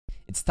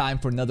It's time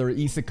for another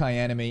isekai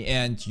anime,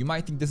 and you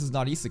might think this is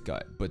not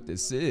isekai, but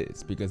this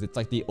is, because it's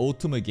like the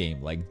ultimate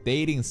game, like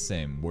dating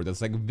sim, where there's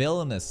like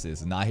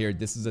villainesses. And I hear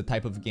this is a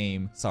type of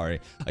game,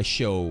 a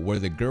show where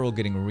the girl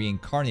getting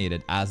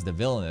reincarnated as the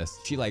villainess,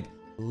 she like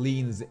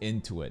leans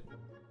into it.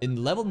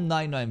 In level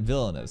 99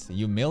 Villainess,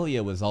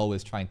 Yumilia was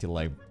always trying to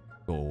like,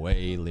 go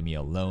away, leave me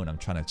alone, I'm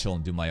trying to chill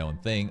and do my own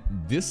thing.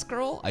 This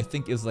girl, I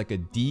think, is like a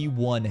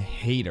D1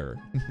 hater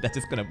that's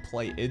just gonna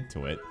play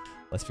into it.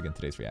 Let's begin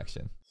today's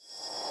reaction.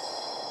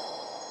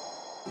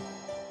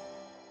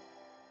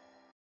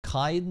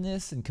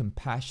 Kindness and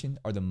compassion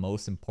are the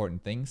most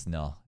important things?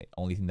 No, the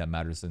only thing that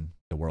matters in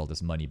the world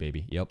is money,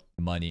 baby. Yep,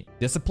 money.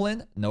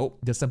 Discipline? Nope,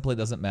 discipline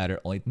doesn't matter.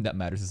 Only thing that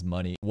matters is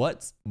money.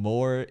 What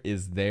more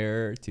is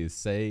there to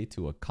say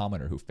to a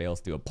commoner who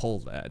fails to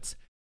uphold that?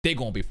 They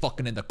gonna be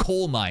fucking in the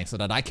coal mine so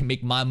that I can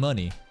make my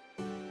money.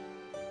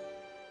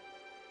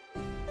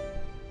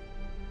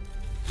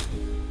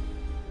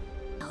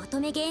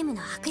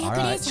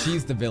 Alright,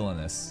 she's the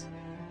villainess.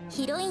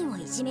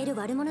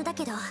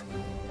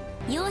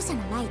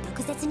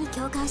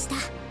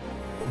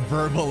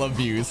 Verbal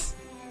abuse.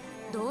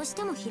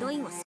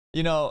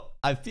 You know,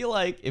 I feel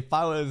like if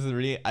I was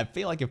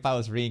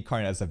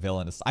reincarnated as a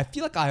villainess, I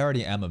feel like I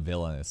already am a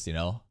villainess, you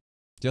know?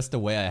 Just the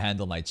way I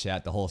handle my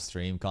chat, the whole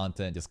stream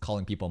content, just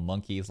calling people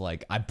monkeys,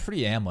 like, I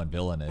pretty am a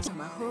villainess.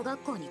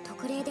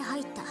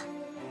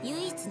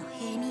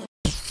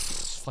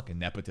 Fucking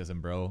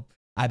nepotism, bro.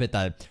 I bet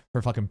that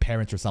her fucking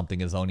parents or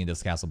something is owning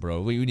this castle,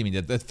 bro. What do you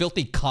mean? The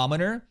filthy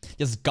commoner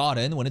just got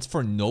in when it's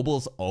for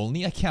nobles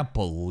only? I can't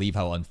believe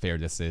how unfair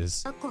this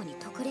is.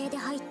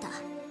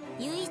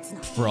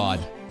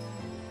 Fraud.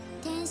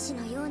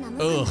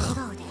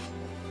 Ugh.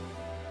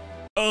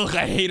 Ugh,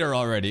 I hate her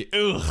already.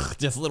 Ugh,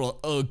 just little,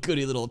 oh,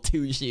 goody little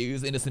two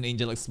shoes, innocent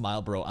angelic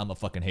smile, bro. I'm a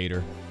fucking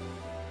hater.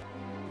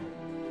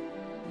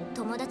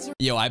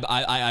 Yo,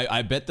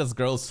 I bet this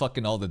girl's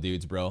fucking all the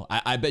dudes, bro.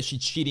 I bet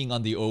she's cheating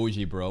on the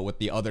OG, bro, with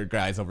the other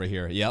guys over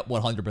here. Yep,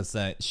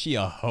 100%. She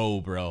a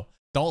hoe, bro.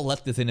 Don't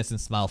let this innocent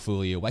smile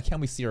fool you. Why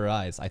can't we see her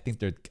eyes? I think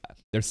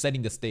they're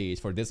setting the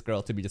stage for this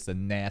girl to be just a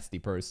nasty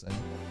person.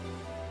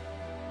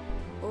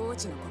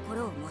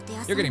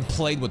 You're getting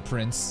played with,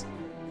 Prince.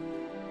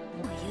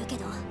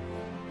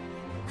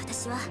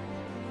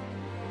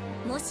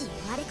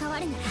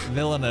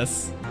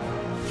 Villainous.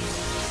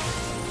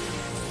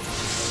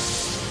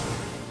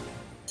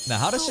 Now,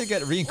 how does she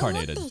get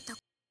reincarnated? I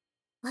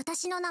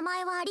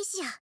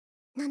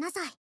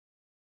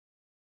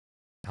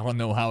don't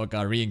know how it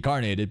got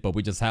reincarnated, but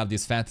we just have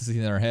these fantasies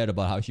in our head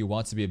about how she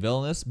wants to be a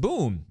villainess.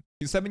 Boom!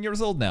 She's 7 years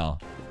old now.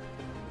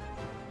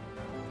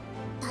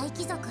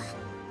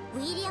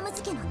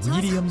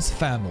 William's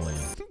family.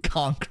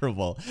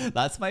 Conquerable.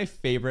 That's my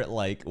favorite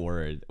like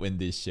word in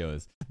these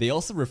shows. They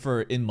also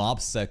refer in Mob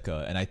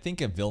Sekka, and I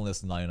think in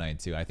Villainess 99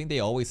 too. I think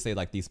they always say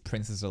like these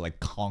princes are like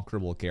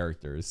conquerable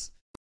characters.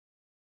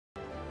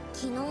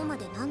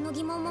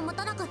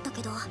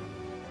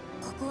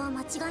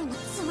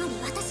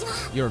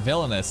 You're a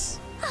villainess.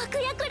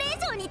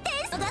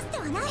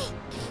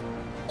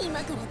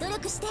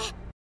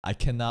 I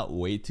cannot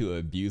wait to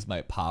abuse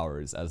my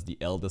powers as the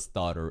eldest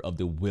daughter of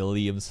the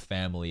Williams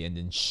family and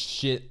then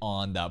shit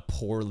on that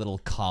poor little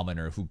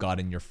commoner who got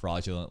in here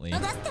fraudulently. The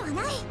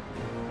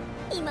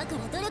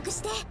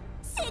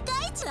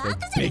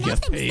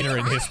biggest hater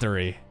in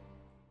history.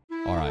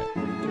 Alright.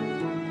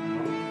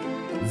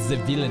 The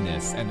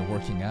villainess and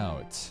working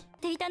out.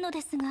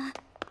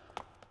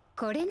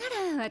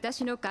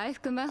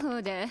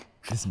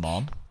 His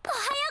mom?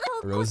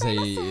 Rose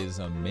is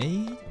a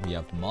maid. We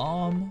have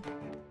mom.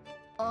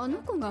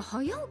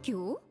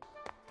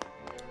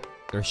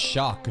 They're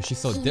shocked because she's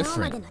so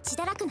different.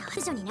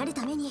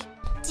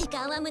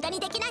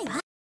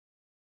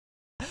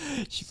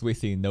 She's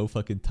wasting no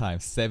fucking time.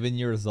 7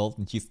 years old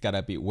and she's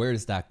gotta be... Where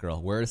is that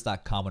girl? Where is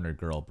that commoner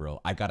girl,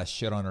 bro? I gotta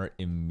shit on her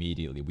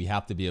immediately. We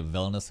have to be a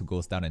villainess who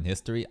goes down in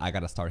history. I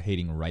gotta start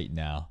hating right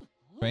now.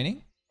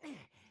 Training?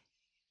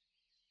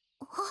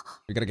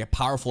 You're gonna get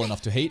powerful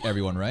enough to hate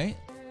everyone, right?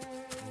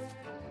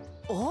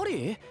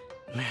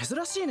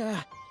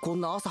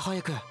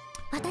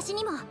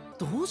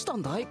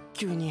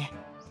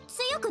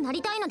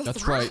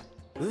 That's right.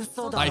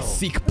 I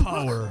seek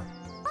power.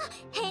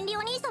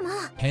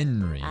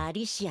 Henry.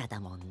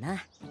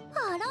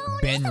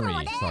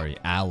 Benry. Sorry,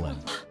 Alan.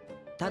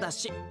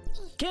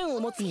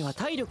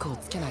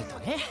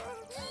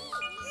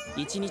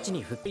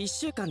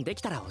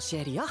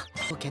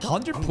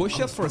 100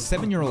 push-ups for a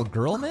 7-year-old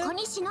girl, man?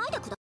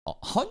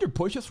 100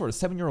 push-ups for a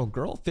 7-year-old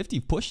girl?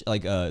 50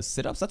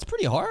 sit-ups? That's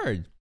pretty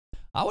hard.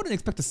 I wouldn't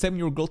expect a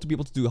 7-year-old girl to be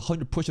able to do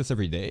 100 push-ups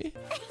every day.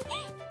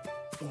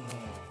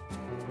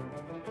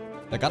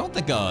 Like, I don't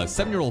think a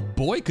 7-year-old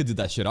boy could do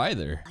that shit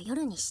either.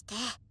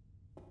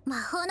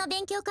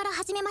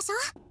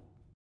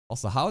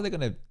 Also, how are they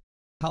gonna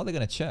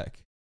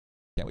check?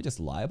 Can't we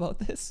just lie about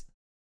this?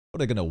 What,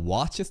 are they gonna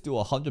watch us do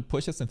 100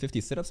 push-ups and 50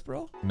 sit-ups,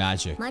 bro?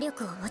 Magic.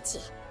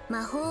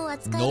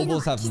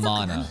 Nobles have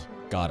mana.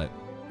 Got it.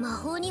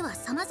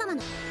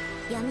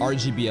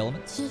 RGB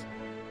elements.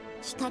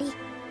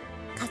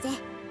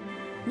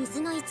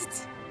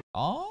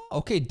 Oh,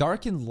 okay,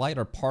 dark and light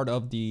are part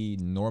of the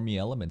normie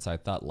elements. I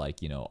thought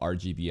like, you know,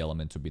 RGB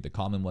elements would be the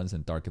common ones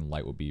and dark and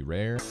light would be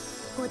rare.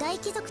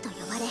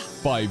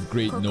 5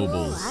 great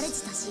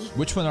nobles.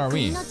 Which one are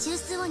we?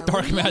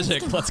 Dark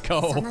magic, let's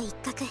go.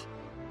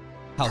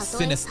 How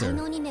sinister.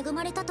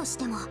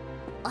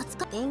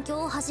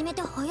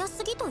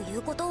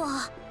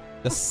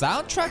 The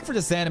soundtrack for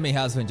this anime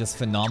has been just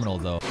phenomenal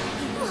though.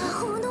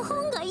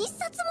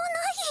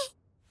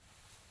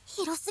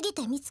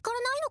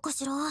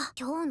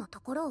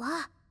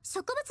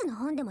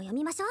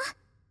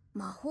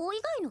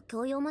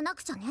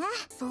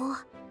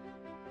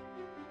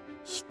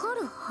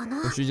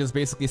 Is she just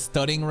basically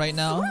studying right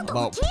now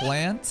about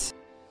plants?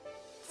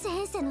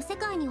 Alright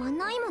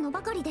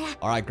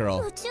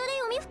girl,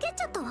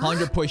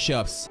 100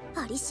 push-ups.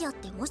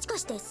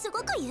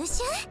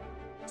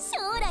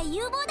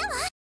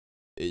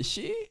 Is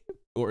she?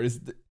 Or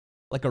is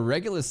like a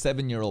regular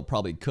 7-year-old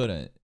probably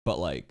couldn't, but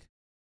like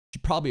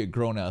she's probably a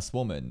grown-ass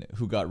woman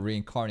who got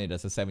reincarnated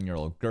as a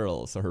 7-year-old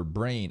girl, so her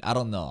brain, I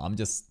don't know, I'm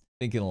just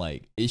thinking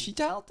like, is she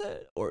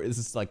talented? Or is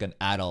this like an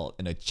adult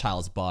in a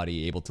child's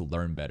body able to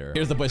learn better?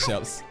 Here's the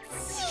push-ups.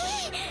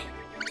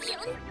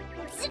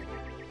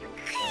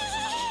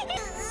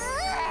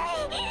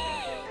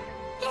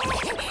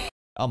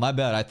 Oh my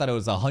bad, I thought it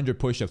was 100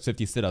 push-ups,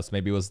 50 sit-ups.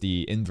 Maybe it was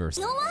the inverse.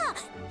 Yeah,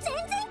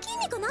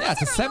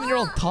 it's a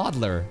 7-year-old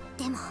toddler.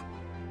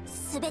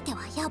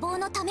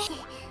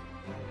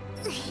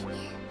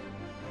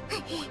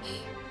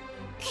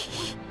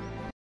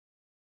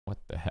 What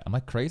the heck? Am I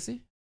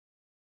crazy?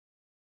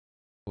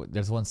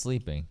 There's one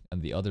sleeping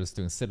and the other's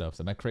doing sit-ups.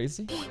 Am I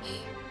crazy?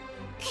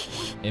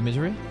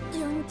 Imagery?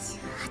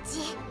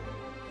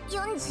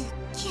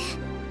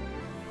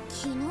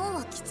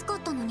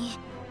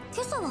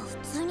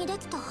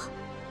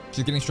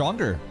 She's getting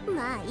stronger.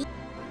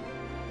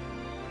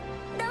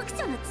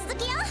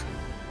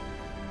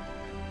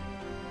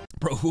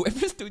 Bro,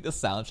 whoever's doing the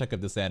soundtrack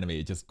of this anime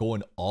is just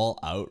going all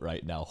out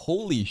right now.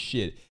 Holy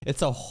shit.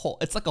 It's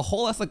like a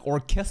whole ass like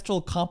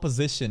orchestral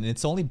composition, and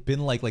it's only been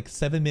like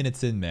 7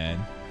 minutes in,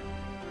 man.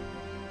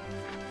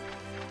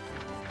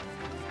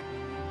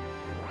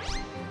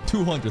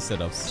 200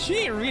 sit-ups. She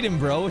ain't reading,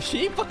 bro.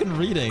 She ain't fucking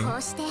reading.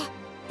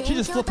 She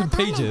just flipping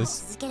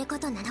pages.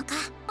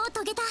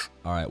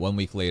 Alright, 1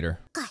 week later.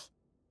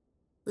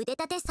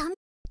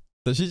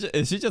 So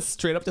is she just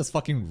straight up just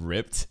fucking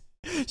ripped?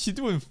 She's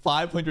doing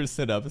 500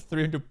 sit-ups,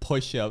 300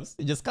 push-ups.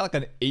 It just got like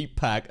an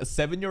 8-pack. A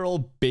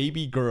 7-year-old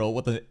baby girl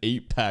with an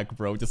 8-pack,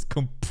 bro. Just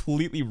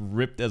completely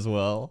ripped as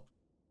well.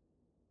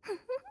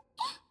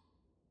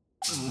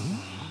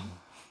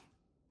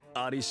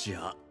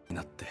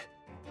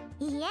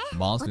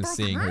 Mom's been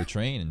seeing her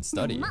train and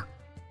study.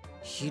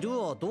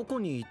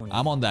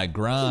 I'm on that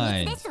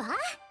grind.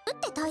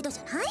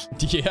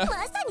 Yeah.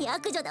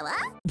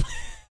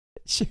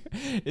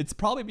 It's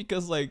probably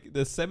because like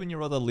the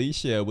 7-year-old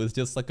Alicia was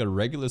just like a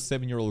regular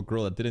 7-year-old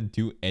girl that didn't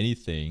do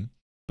anything,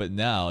 but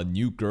now a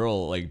new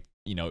girl, like,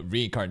 you know,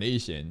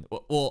 reincarnation.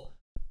 Well,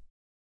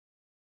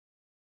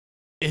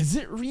 is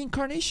it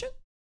reincarnation?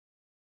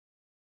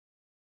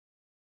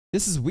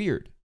 This is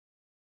weird,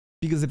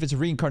 because if it's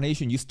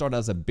reincarnation, you start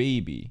as a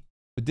baby,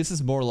 but this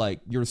is more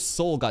like your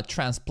soul got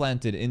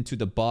transplanted into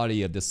the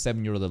body of the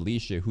 7-year-old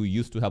Alicia who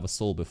used to have a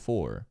soul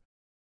before.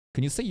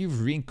 Can you say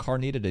you've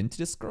reincarnated into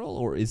this girl,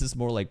 or is this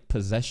more like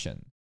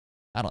possession?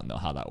 I don't know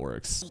how that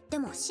works.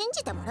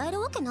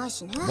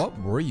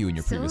 What were you in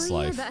your previous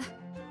life?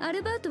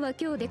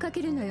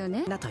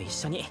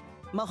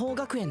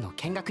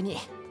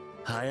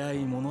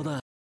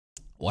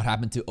 What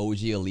happened to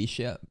OG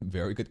Alicia?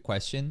 Very good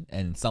question.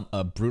 And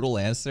a brutal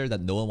answer that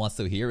no one wants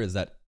to hear is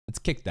that it's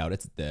kicked out,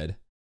 it's dead.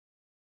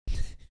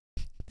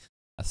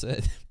 That's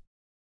it.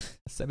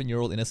 A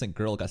 7-year-old innocent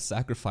girl got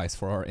sacrificed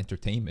for our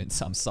entertainment.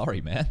 So I'm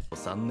sorry, man.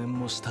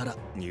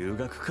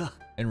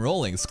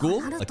 Enrolling?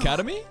 School?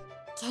 Academy?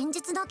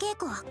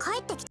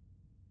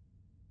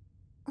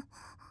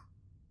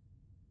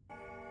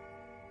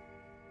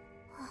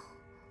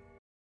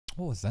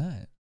 What was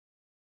that?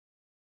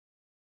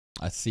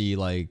 I see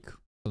like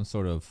some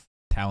sort of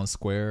town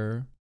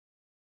square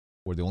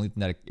where the only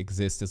thing that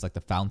exists is like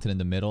the fountain in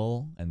the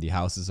middle, and the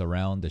houses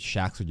around the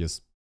shacks are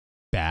just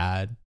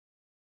bad.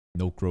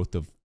 No growth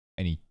of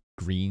any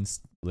greens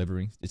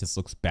living. It just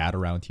looks bad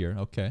around here.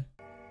 Okay.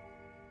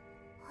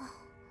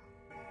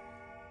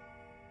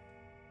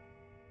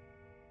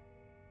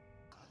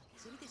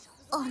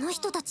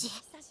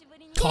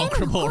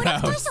 Conquerable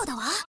rounds.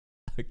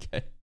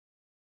 Okay.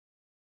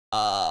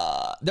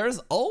 There's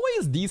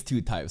always these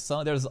two types.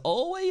 So there's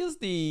always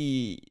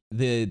the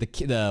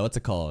what's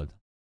it called?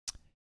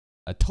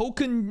 A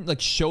token like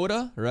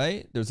Shota,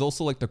 right? There's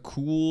also like the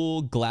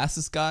cool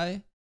glasses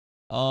guy.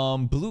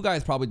 Blue guy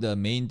is probably the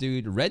main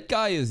dude. Red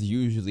guy is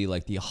usually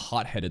like the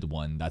hot-headed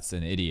one that's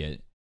an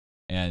idiot.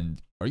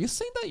 And are you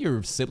saying that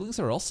your siblings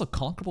are also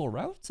conquerable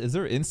routes? Is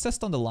there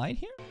incest on the line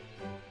here?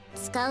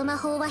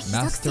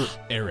 Master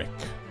Eric.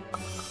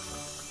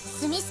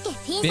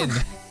 Finn.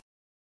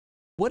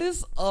 What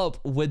is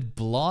up with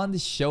blonde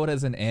showed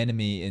as an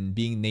enemy and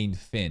being named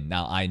Finn?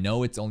 Now, I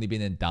know it's only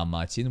been in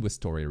Danmachin with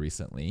story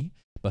recently,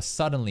 but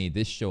suddenly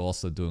this show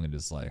also doing it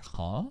is like,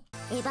 huh?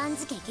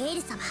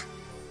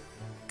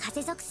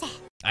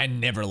 I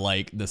never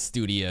liked the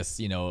studious,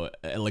 you know,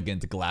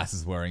 elegant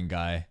glasses wearing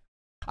guy.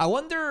 I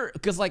wonder,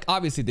 because like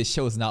obviously this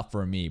show is not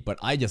for me, but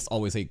I just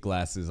always hate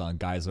glasses on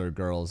guys or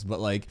girls. But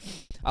like,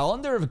 I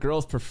wonder if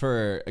girls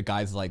prefer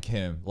guys like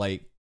him.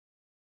 Like,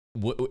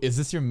 is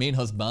this your main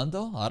husband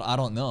though? I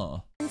don't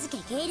know. It's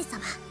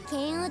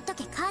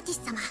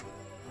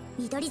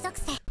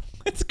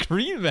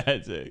green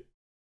magic.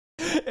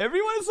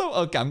 Everyone is so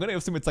okay. I'm gonna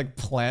assume it's like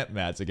plant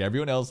magic.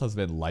 Everyone else has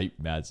been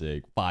light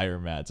magic, fire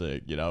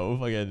magic, you know,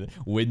 fucking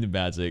wind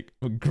magic,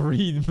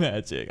 green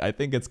magic. I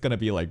think it's gonna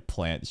be like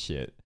plant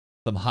shit,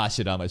 some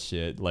Hashirama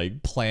shit,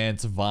 like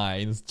plants,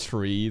 vines,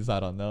 trees. I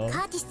don't know.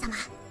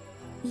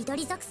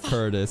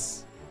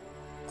 Curtis.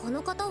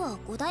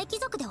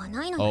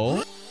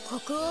 Oh. Oh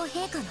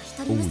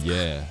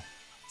yeah.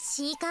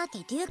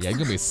 Yeah, you're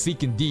gonna be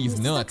seeking these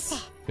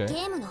nuts. Okay.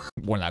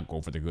 We're not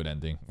going for the good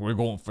ending. We're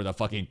going for the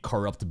fucking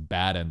corrupt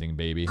bad ending,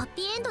 baby.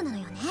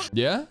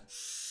 Yeah?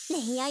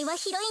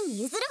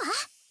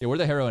 Yeah, where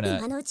the heroine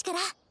at?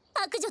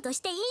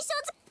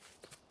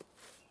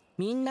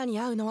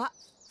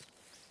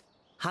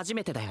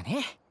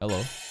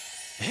 Hello.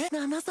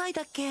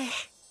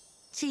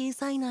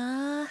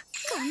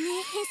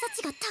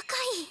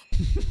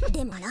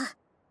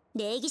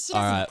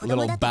 Alright,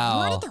 little bow.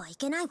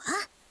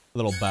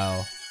 Little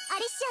bow.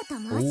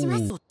 Ooh.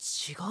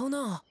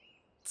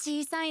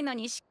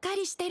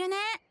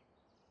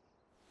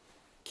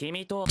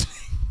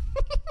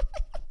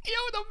 Yo,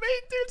 the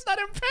main dude's not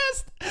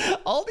impressed.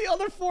 All the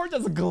other four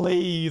just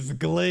glaze.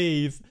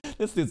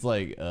 This dude's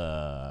like,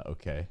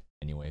 okay.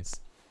 Anyways.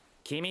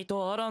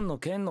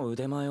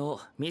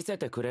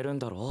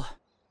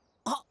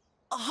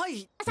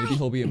 Maybe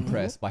he'll be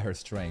impressed by her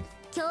strength.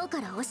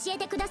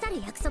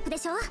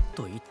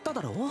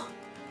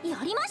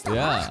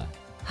 Yeah.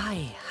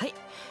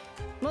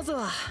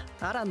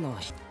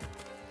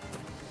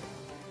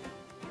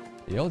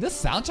 Yo,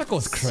 this soundtrack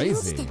was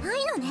crazy.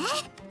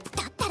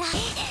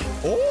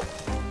 Oh!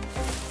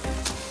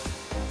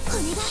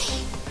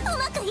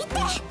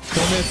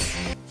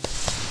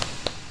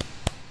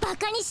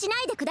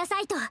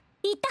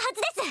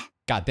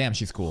 God damn,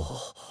 she's cool.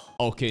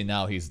 Okay,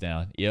 now he's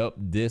down. Yep,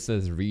 this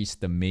has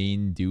reached the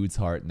main dude's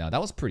heart now.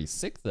 That was pretty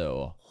sick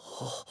though.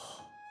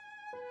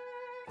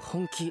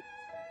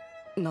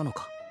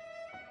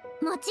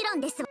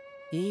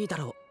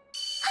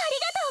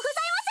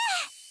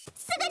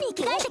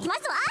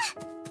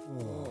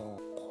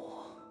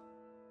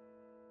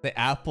 The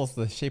apple's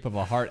the shape of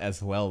a heart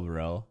as well,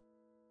 bro.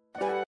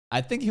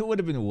 I think it would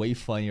have been way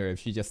funnier if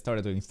she just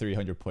started doing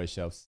 300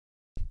 push-ups.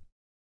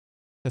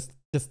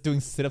 Just doing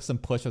sit-ups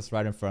and push-ups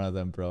right in front of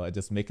them, bro, and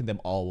just making them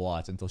all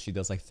watch until she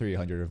does like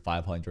 300 and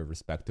 500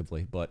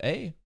 respectively. But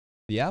hey,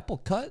 the apple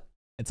cut.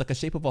 It's like a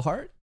shape of a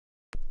heart.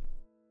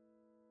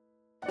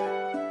 What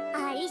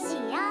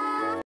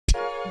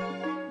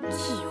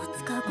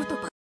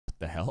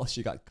the hell?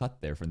 She got cut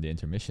there from the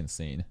intermission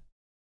scene.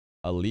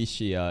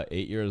 Alicia,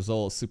 8 years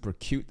old, super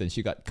cute, then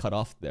she got cut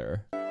off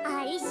there.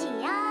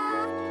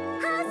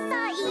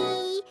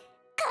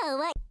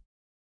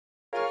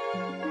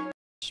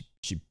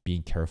 She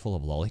being careful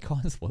of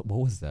lolicons? What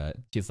was that?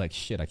 She's like,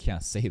 shit, I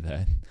can't say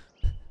that.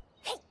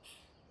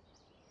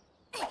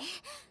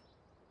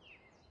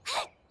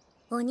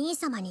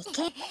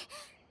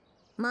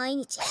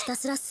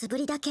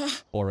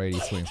 480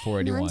 swing,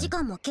 481.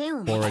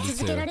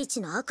 482.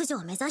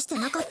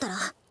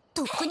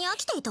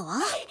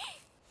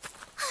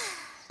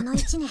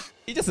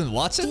 He doesn't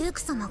watch it?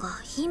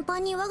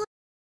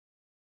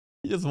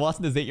 He just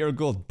watched this 8-year-old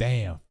girl.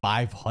 Damn,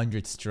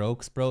 500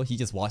 strokes, bro. He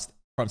just watched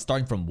from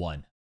starting from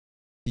 1.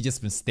 He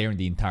just been staring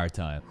the entire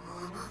time.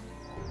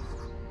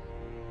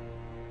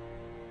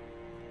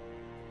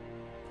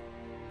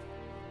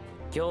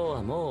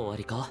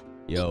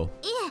 Yo.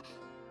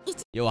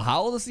 Yo,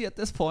 how old is he at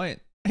this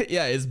point?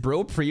 Yeah, is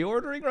bro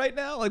pre-ordering right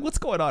now? Like, what's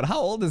going on? How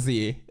old is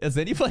he? Does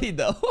anybody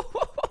know?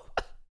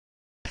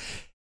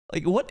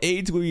 Like, what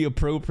age would be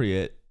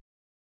appropriate?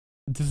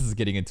 This is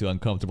getting into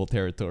uncomfortable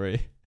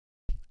territory.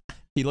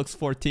 He looks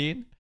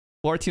 14?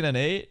 14 and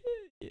 8?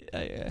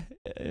 I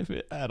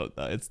don't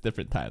know. It's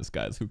different times,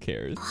 guys. Who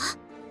cares?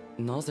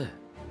 To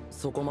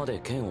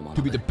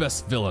be the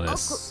best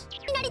villainess. She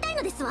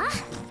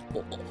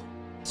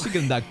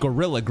getting that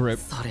gorilla grip.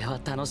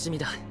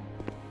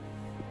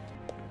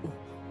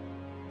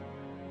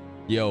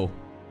 Yo,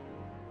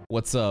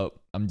 what's up?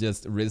 I'm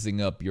just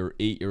rizzing up your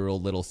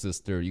 8-year-old little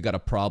sister. You got a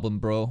problem,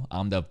 bro?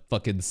 I'm the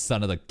fucking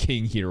son of the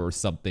king here or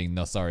something.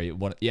 No, sorry.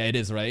 What? Yeah, it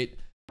is, right?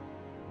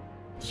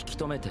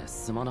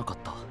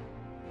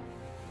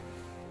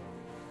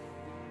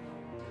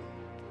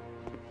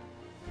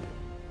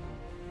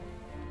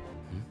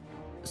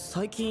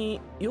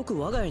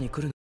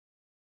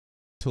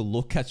 To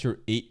look at your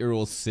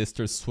 8-year-old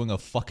sister swing a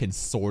fucking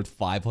sword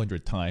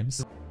 500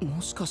 times?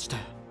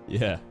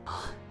 Yeah.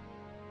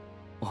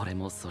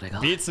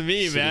 Beats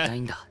me,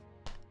 man.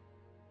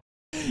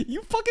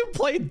 You fucking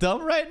play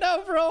dumb right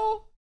now,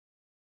 bro?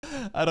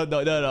 I don't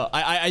know. No.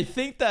 I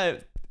think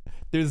that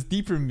there's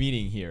deeper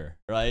meaning here,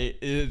 right?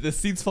 This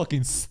seems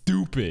fucking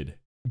stupid.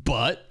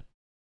 But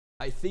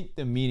I think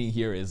the meaning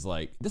here is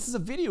like, this is a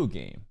video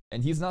game.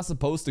 And he's not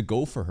supposed to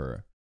go for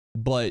her.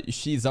 But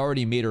she's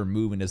already made her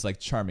move and is like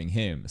charming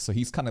him. So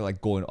he's kind of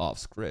like going off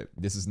script.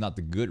 This is not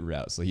the good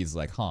route. So he's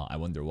like, huh, I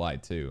wonder why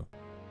too.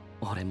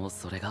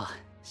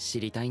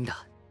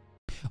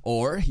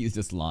 Or he's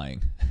just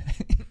lying.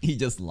 He's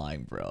just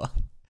lying, bro.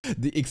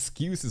 The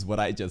excuse is what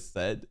I just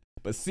said.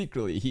 But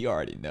secretly, he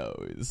already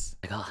knows.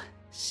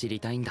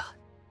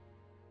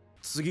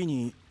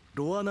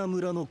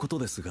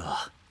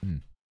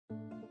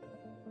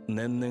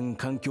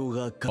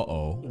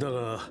 Uh-oh.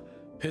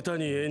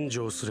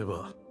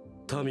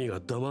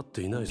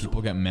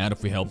 People get mad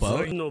if we help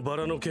out. Golden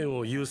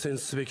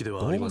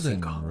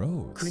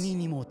Rose.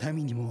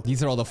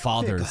 These are all the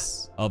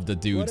fathers of the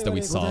dudes that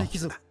we saw.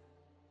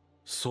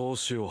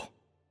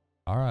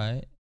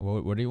 Alright.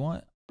 What do you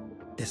want?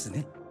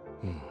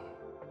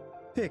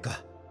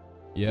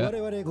 Yeah.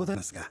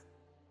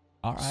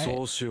 Alright.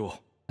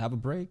 Have a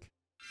break.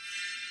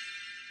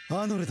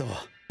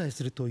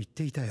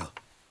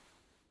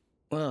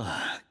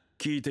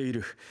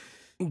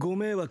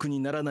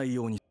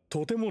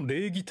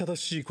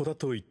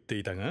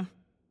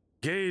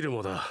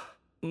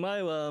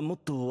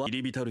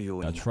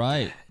 That's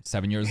right.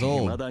 7 years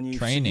old.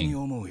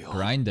 Training.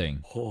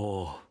 Grinding.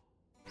 Oh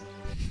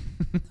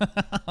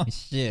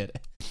shit.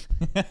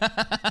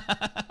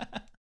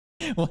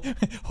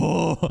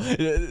 Oh,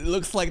 it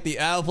looks like the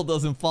apple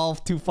doesn't fall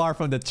too far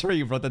from the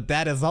tree, but the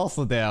dad is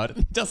also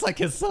down. Just like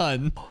his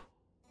son.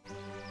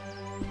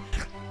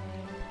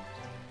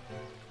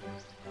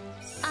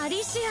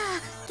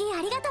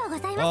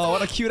 Oh,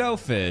 what a cute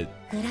outfit.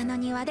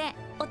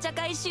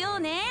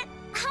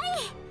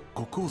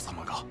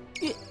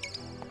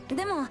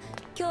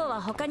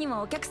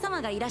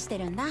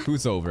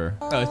 Who's over?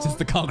 It's just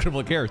the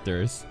conquerable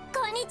characters.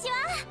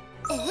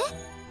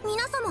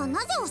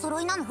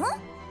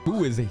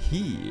 Who is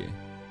he?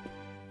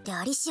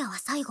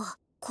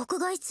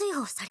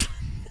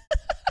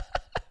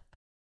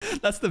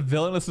 That's the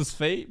villainous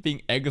fate,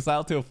 being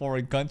exiled to a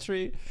foreign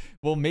country.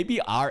 Well, maybe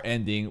our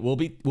ending we'll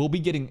be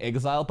getting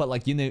exiled, but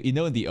like you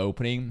know in the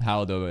opening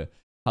how the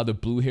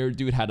blue-haired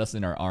dude had us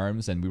in our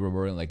arms and we were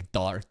wearing like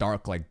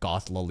dark like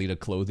goth Lolita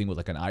clothing with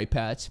like an eye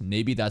patch.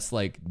 Maybe that's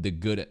like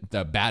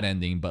the bad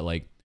ending, but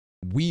like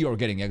we are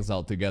getting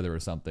exiled together or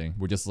something.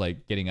 We're just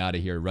like getting out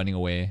of here, running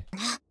away.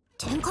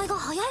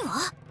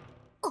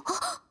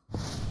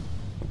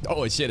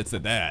 Oh shit, it's the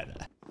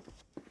dad.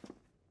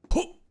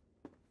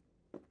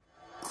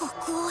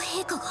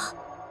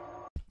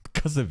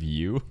 Because of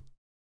you?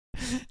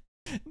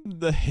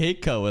 The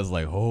Heika was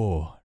like,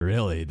 oh,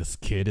 really? This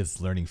kid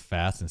is learning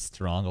fast and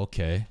strong?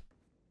 Okay.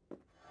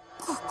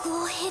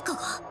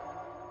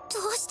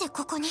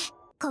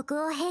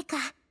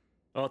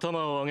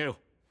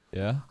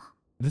 Yeah?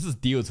 This is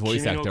Dio's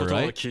voice actor,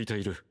 right?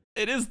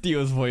 It is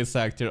Dio's voice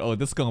actor. Oh,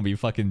 this is gonna be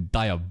fucking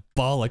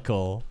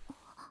diabolical.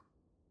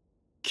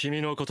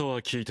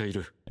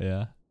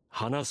 Yeah.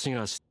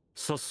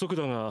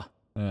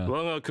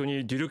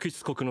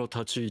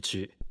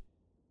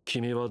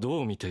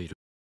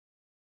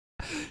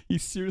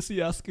 He's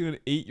seriously asking an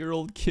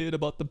 8-year-old kid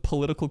about the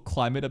political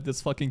climate of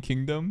this fucking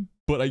kingdom?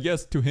 But I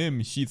guess to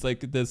him, she's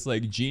like this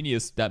like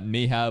genius that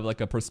may have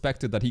like a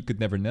perspective that he could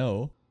never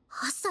know.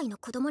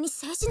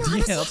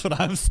 Yeah, that's what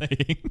I'm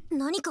saying.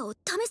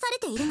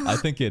 I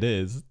think it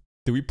is.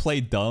 Do we play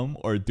dumb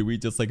or do we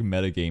just like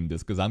metagame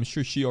this? Because I'm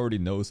sure she already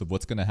knows of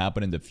what's going to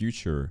happen in the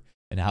future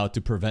and how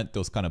to prevent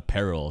those kind of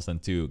perils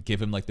and to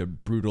give him like the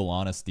brutal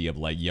honesty of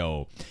like,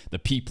 yo, the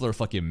people are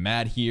fucking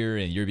mad here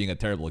and you're being a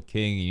terrible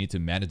king. You need to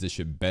manage this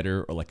shit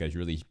better or like a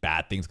really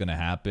bad thing's going to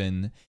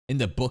happen. In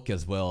the book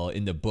as well,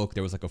 in the book,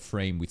 there was like a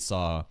frame we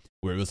saw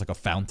where it was like a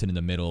fountain in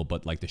the middle,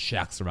 but like the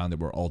shacks around it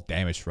were all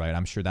damaged, right?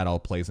 I'm sure that all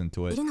plays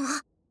into it.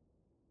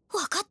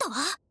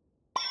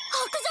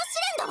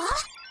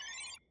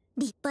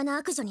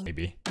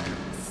 Maybe.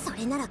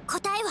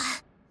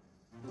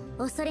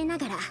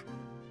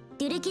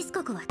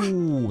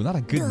 Ooh, not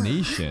a good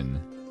nation.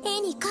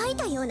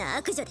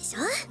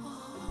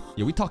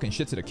 Yeah, we talking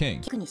shit to the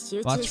king.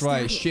 That's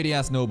right, shitty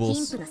ass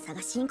nobles.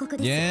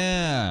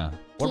 Yeah.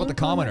 What about the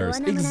commoners?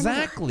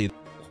 Exactly.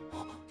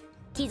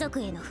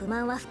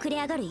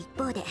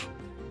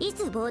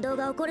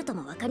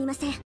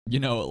 You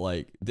know,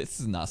 like,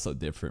 this is not so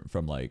different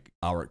from like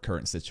our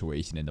current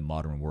situation in the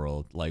modern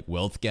world. Like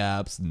wealth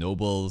gaps,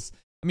 nobles.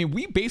 I mean,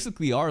 we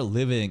basically are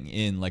living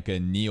in like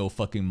a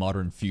neo-fucking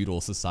modern feudal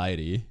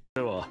society.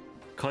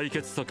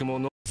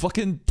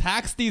 Fucking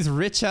tax these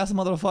rich-ass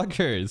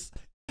motherfuckers.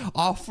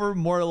 Offer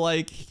more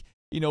like,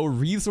 you know,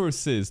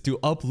 resources to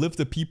uplift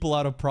the people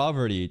out of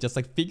poverty. Just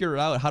like figure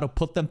out how to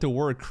put them to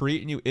work,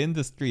 create new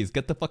industries,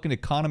 get the fucking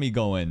economy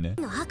going.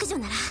 The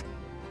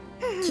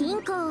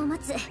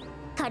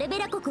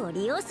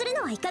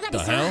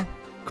hell?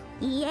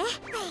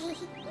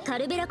 カ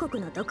ルベラ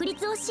国の独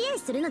立を支援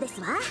するのです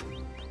わ。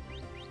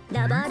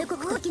ラバール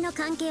国との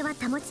関係は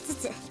保ちつ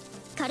つ、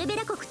カルベ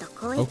ラ国と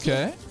交易。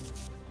Okay.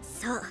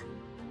 そう。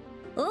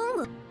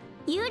恩を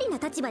有利な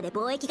立場で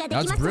貿易ができ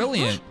That's ますわね。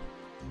 brilliant.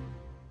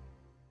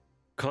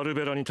 カル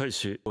ベラに対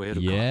し終え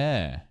るか。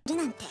Yeah.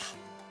 なんて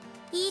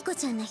いい子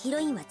ちゃんなヒロ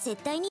インは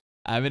絶対に。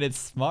I mean, it's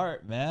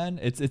smart, man.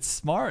 It's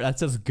smart.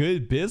 That's just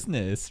good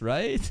business,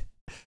 right?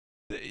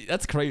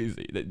 That's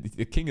crazy.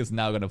 The king is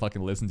now gonna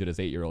fucking listen to this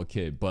 8-year-old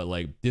kid, but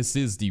like, this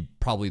is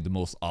probably the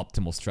most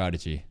optimal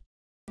strategy.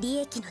 利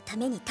益のた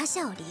めに他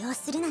者を利用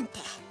するなんて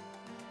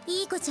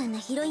いい子ちゃんな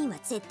ヒロインは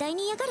絶対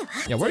に嫌がるわ。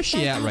 Yeah, where's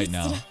she at right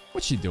now?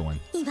 What's she doing?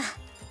 今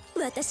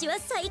私は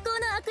最高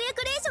の悪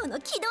役令嬢の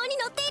軌道に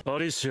乗って。ア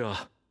リシア、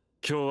今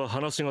日は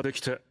話がで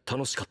きて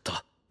楽しかっ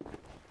た。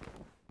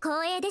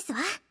光栄ですわ。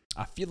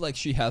 I feel like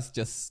she has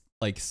just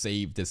like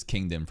saved this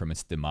kingdom from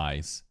its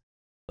demise.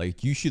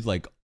 Like, you should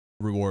like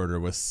reward her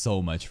with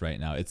so much right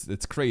now.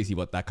 It's crazy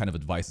what that kind of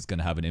advice is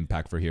gonna have an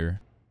impact for here.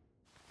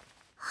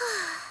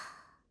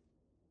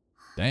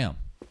 Damn.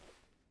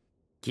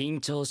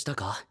 緊張した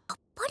か？やっ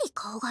ぱり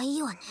顔がい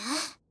いわね。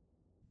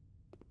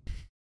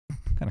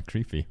Kind of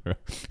creepy, bro.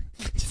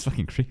 Just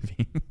fucking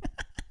creepy.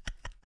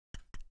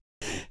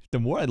 The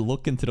more I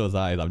look into those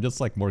eyes, I'm just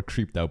like more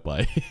creeped out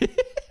by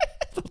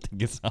something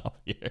is off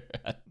here.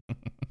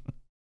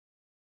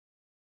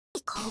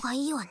 顔が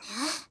いいわね。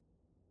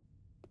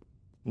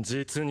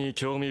実に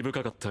興味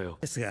深かったよ。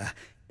ですが、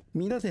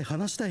皆で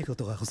話したいこ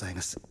とがござい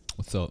ます。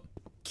What's up?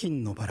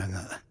 金のバラ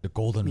が The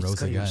golden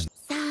rose again. さ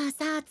あ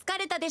さあ疲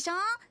れたでしょ。好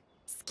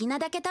きな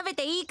だけ食べ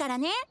ていいから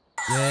ね。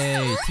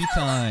 Yay, tea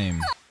time.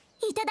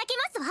 いただき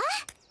ますわ。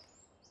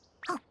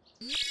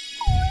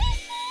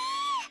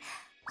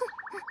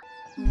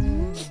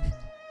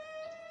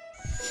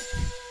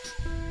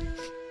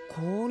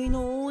氷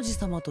の王子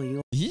様とい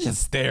う He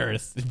just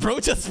stares.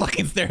 Bro just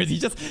fucking stares. He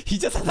just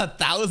has a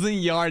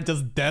 1,000-yard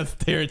just death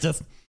stare.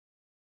 Just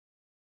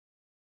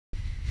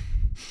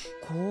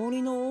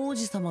氷の王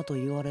子様と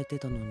言われて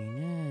たのに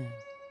ね。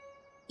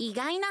意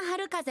外な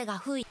春風が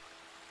吹い。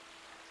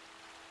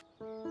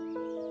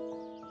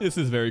 This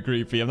is very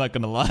creepy. I'm not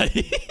gonna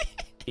lie.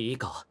 いい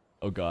か。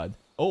 Oh god.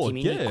 Oh, a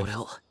君にこ gift. れ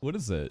を。 What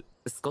is it?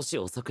 少し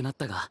遅くなっ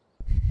たが、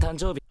誕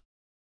生日。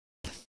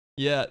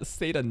 Yeah,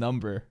 say the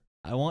number.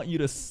 I want you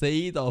to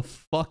say the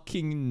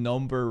fucking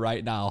number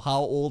right now.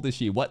 How old is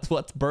she? What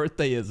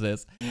birthday is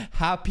this?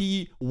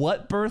 Happy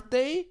what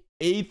birthday?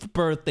 8th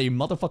birthday.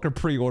 Motherfucker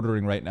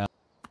pre-ordering right now.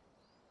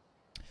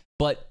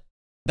 But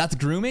that's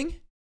grooming?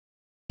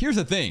 Here's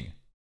the thing.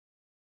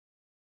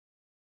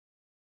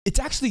 It's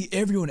actually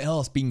everyone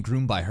else being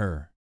groomed by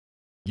her.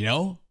 You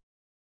know?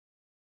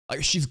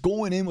 Like, she's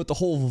going in with the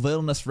whole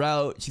villainous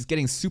route. She's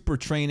getting super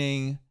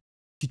training.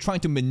 She's trying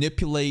to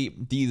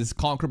manipulate these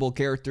conquerable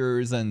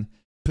characters and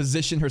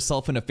position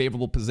herself in a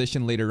favorable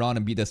position later on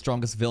and be the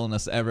strongest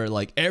villainess ever.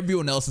 Like,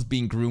 everyone else is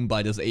being groomed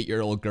by this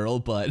 8-year-old girl,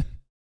 but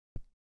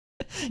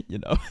you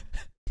know,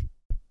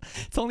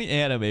 it's only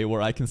anime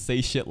where I can say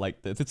shit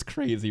like this. It's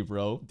crazy,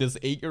 bro. This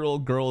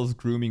 8-year-old girl is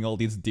grooming all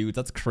these dudes.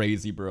 That's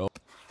crazy, bro.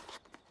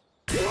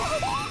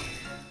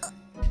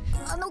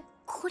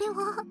 これ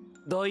は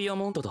ダイヤ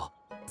モンドだ。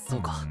そ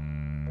うか。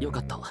よか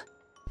ったわ。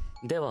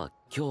では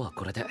今日は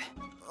これで。はい。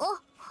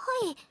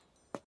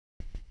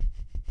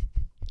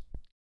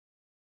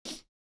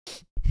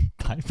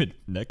 Diamond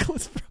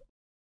necklace, bro?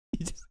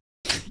 You just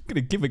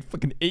gonna give a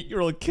fucking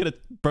 8-year-old kid a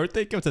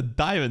birthday gift a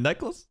diamond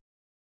necklace?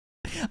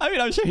 I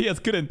mean, I'm sure he has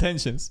good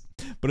intentions,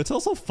 but it's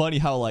also funny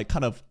how like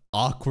kind of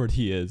awkward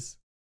he is,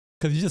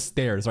 because he just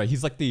stares, right?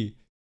 He's like the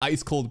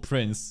ice cold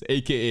prince,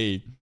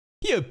 aka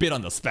he a bit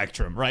on the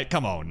spectrum, right?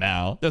 Come on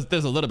now.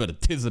 There's a little bit of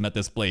tism at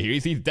display here.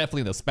 He's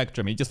definitely in the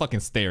spectrum. He just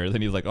fucking stares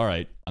and he's like, all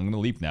right, I'm gonna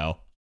leave now.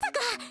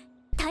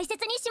 大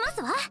切にしま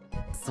すわ。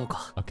そう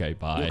か。 Okay, よ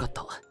bye. かっ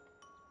たわ。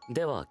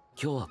では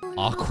今日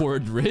は。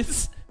 Awkward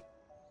Rizz?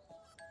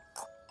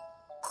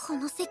 こ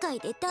の世界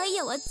でダイ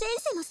ヤは前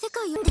世の世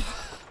界よ。なんで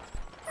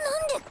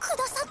く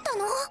ださった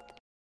の？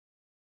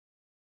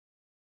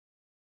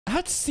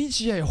 That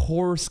CGI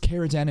horse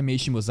carriage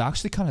animation was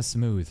actually kind of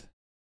smooth.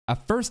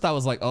 At first I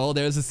was like, oh,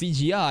 there's a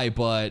CGI,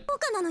 but そう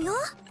かなのよ。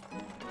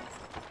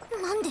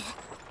なんで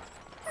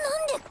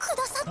く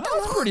ださった that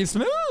was の？ pretty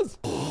smooth.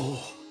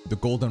 The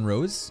golden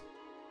rose?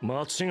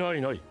 間違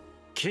いない。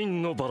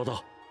金のバラ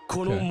だ。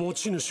この持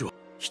ち主は。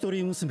一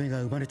人娘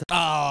が生まれた。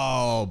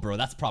 Oh, bro,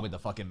 that's probably the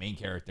fucking main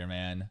character,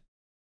 man.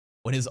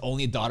 When his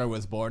only daughter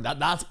was born,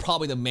 that's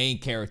probably the main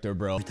character,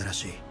 bro. 見たら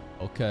しい。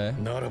 Okay.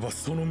 ならば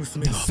その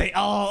娘 The が。 saint.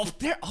 Oh,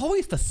 they're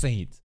always the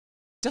saint.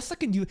 Just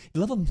like in you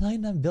level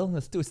 99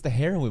 villainess too. It's the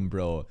heroine,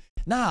 bro.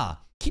 Nah,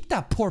 keep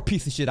that poor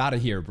piece of shit out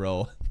of here,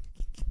 bro.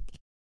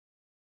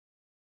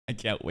 I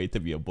can't wait to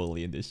be a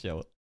bully in this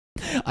show.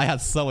 I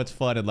had so much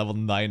fun in level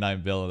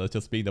 99 villainess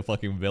just being the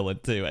fucking villain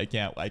too. I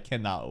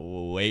cannot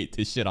wait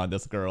to shit on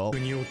this girl.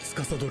 国を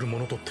司る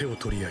者と手を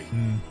取り合い、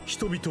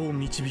人々を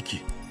導き、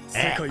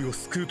世界を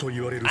救うと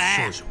言われる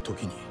少女。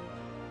時に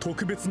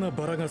特別な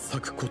バラが咲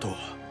くことは。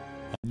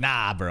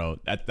Nah, bro.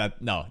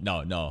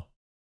 No.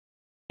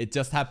 It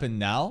just happened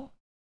now?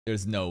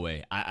 There's no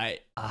way.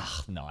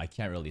 No, I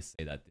can't really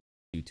say that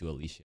due to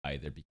Alicia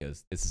either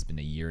because this has been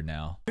a year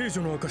now. 聖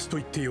女の証と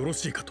言ってよろ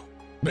しいかと。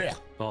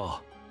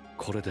ああ、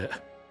これで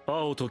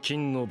青と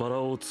金のバ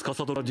ラを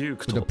司るデュー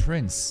ク The と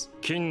prince.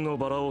 金の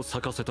バラを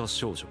咲かせた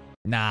少女。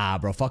 Nah,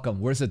 bro, fuck him.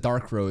 Where's the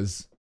dark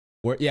rose?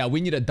 Yeah,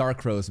 we need a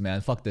dark rose,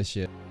 man. Fuck this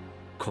shit.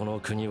 こ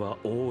の国は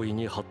大い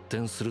に発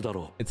展するだ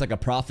ろう。 It's like a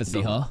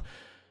prophecy, huh?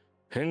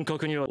 変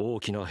革には大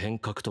きな変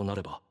革とな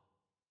れば。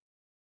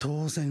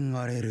当然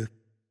荒れる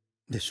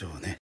でしょう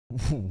ね。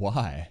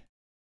Why?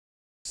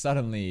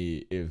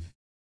 Suddenly, if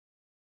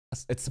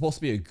it's supposed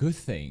to be a good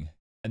thing,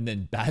 and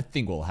then bad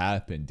thing will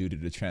happen due to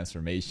the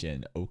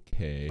transformation.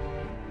 Okay.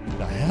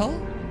 The hell?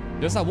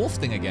 There's that wolf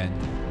thing again.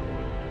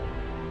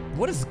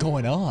 What is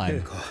going on?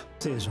 陛下、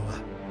聖女は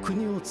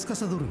国を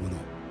司る者、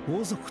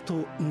王族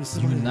と結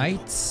ばれる。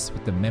 Unites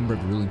with the member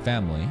of the ruling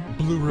family.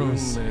 Blue 運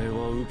rose. 命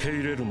は受け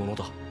入れるもの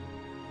だ。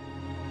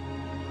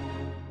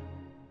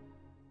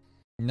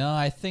 No,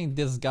 I think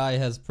this guy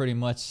has pretty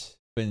much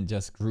been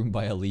just groomed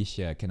by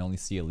Alicia. I can only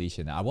see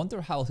Alicia now. I wonder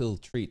how he'll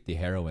treat the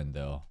heroine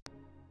though.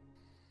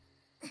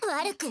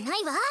 悪くな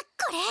いわ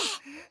これ。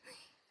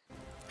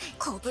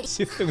小ぶり。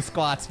 She's doing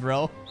squats,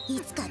 bro. い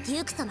つかデュ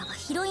ーク様が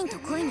ヒロインと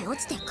恋に落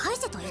ちて返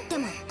せと言って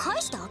も返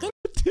してあげる。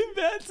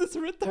Demands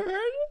return?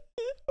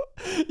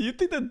 You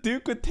think the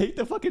Duke would take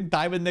the fucking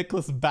diamond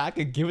necklace back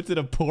and give it to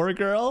the poor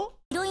girl?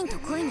 ヒロインと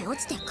恋に落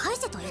ちて返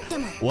せと言って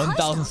も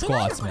1000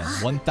 squats, man.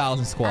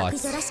 1000 squats. 悪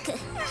女らしく待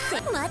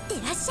っ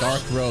てらっしゃ Dark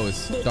い。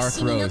 Rose. 歴 Dark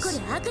史に残 Rose.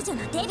 る悪女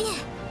のデビュ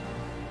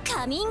ー。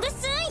カミング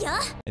スーンよ。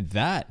 And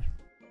that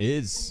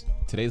is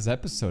today's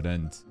episode.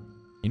 And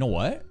you know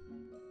what?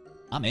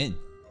 I'm in.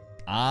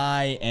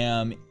 I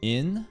am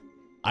in.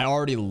 I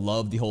already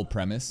love the whole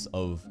premise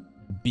of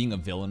being a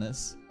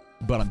villainess.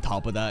 But on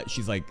top of that,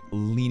 she's like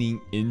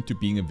leaning into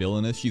being a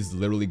villainess. She's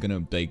literally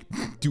gonna like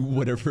do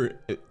whatever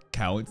it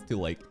counts to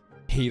like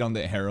hate on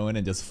the heroine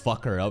and just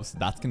fuck her up. So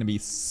that's gonna be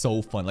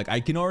so fun. Like I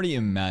can already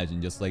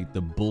imagine just like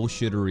the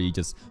bullshittery,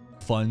 just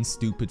fun,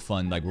 stupid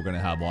fun like we're gonna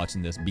have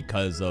watching this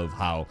because of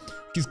how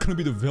she's gonna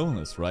be the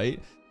villainess,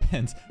 right?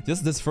 And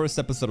just this first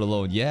episode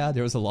alone, yeah,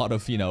 there was a lot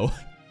of, you know,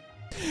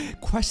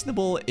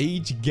 questionable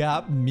age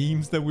gap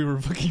memes that we were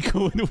fucking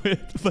going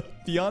with,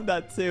 but beyond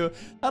that too,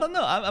 I don't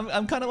know,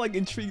 I'm kind of like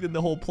intrigued in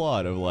the whole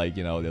plot of like,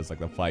 you know, there's like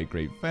the 5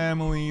 great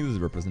families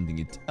representing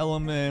each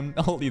element,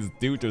 all these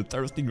dudes are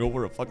thirsting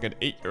over a fucking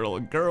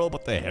 8-year-old girl,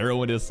 but the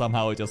heroine is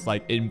somehow just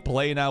like in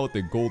play now with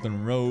the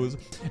golden rose,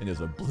 and there's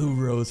a blue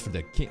rose for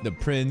the king, the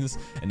prince,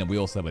 and then we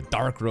also have a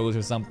dark rose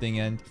or something.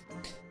 And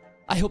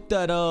I hope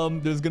that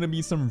there's gonna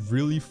be some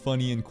really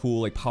funny and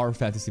cool like power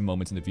fantasy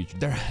moments in the future.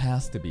 There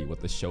has to be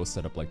with the show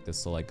set up like this.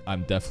 So like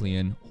I'm definitely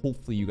in.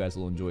 Hopefully you guys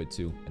will enjoy it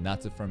too. And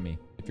that's it from me.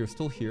 If you're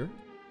still here,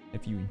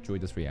 if you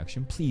enjoyed this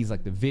reaction, please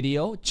like the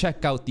video.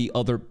 Check out the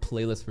other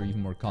playlist for even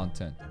more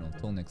content. And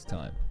until next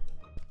time,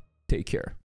 take care.